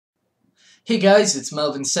Hey guys, it's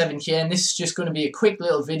Melvin7 here, and this is just going to be a quick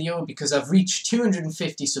little video because I've reached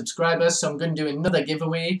 250 subscribers, so I'm going to do another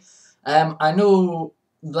giveaway. I know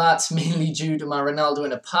that's mainly due to my Ronaldo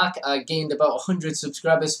in a pack. I gained about 100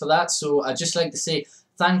 subscribers for that, so I'd just like to say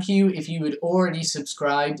thank you if you had already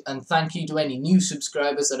subscribed, and thank you to any new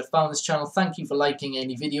subscribers that have found this channel. Thank you for liking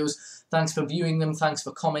any videos, thanks for viewing them, thanks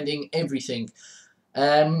for commenting, everything.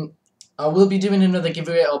 I will be doing another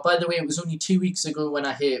giveaway. Oh, by the way, it was only 2 weeks ago when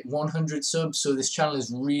I hit 100 subs, so this channel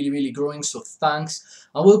is really growing, so thanks.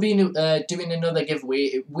 I will be doing another giveaway.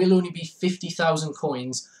 It will only be 50,000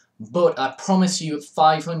 coins, but I promise you at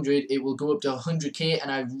 500 it will go up to 100k,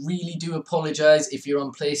 and I really do apologise if you're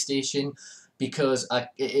on PlayStation, because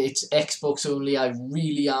it's Xbox only. I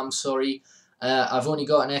really am sorry. I've only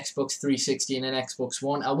got an Xbox 360 and an Xbox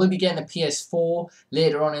One. I will be getting a PS4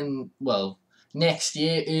 later on in, well, next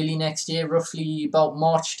year, early next year, roughly about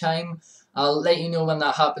March time. I'll let you know when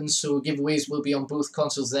that happens, so giveaways will be on both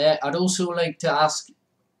consoles there. I'd also like to ask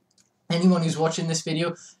anyone who's watching this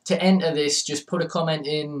video to enter this. Just put a comment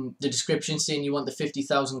in the description saying you want the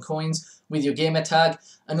 50,000 coins with your gamer tag,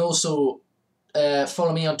 and also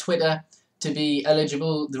follow me on Twitter to be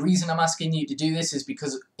eligible. The reason I'm asking you to do this is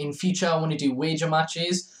because in future I want to do wager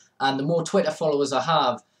matches, and the more Twitter followers I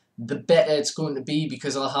have, the better it's going to be,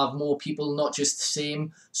 because I'll have more people, not just the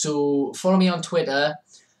same. So follow me on Twitter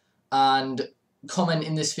and comment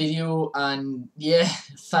in this video, and yeah,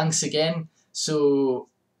 thanks again. So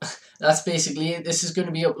that's basically it. This is going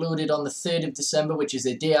to be uploaded on the 3rd of December, which is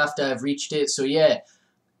the day after I've reached it. So yeah,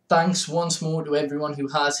 thanks once more to everyone who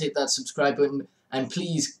has hit that subscribe button, and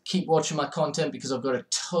please keep watching my content because I've got a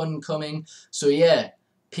ton coming. So yeah,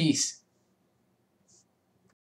 peace.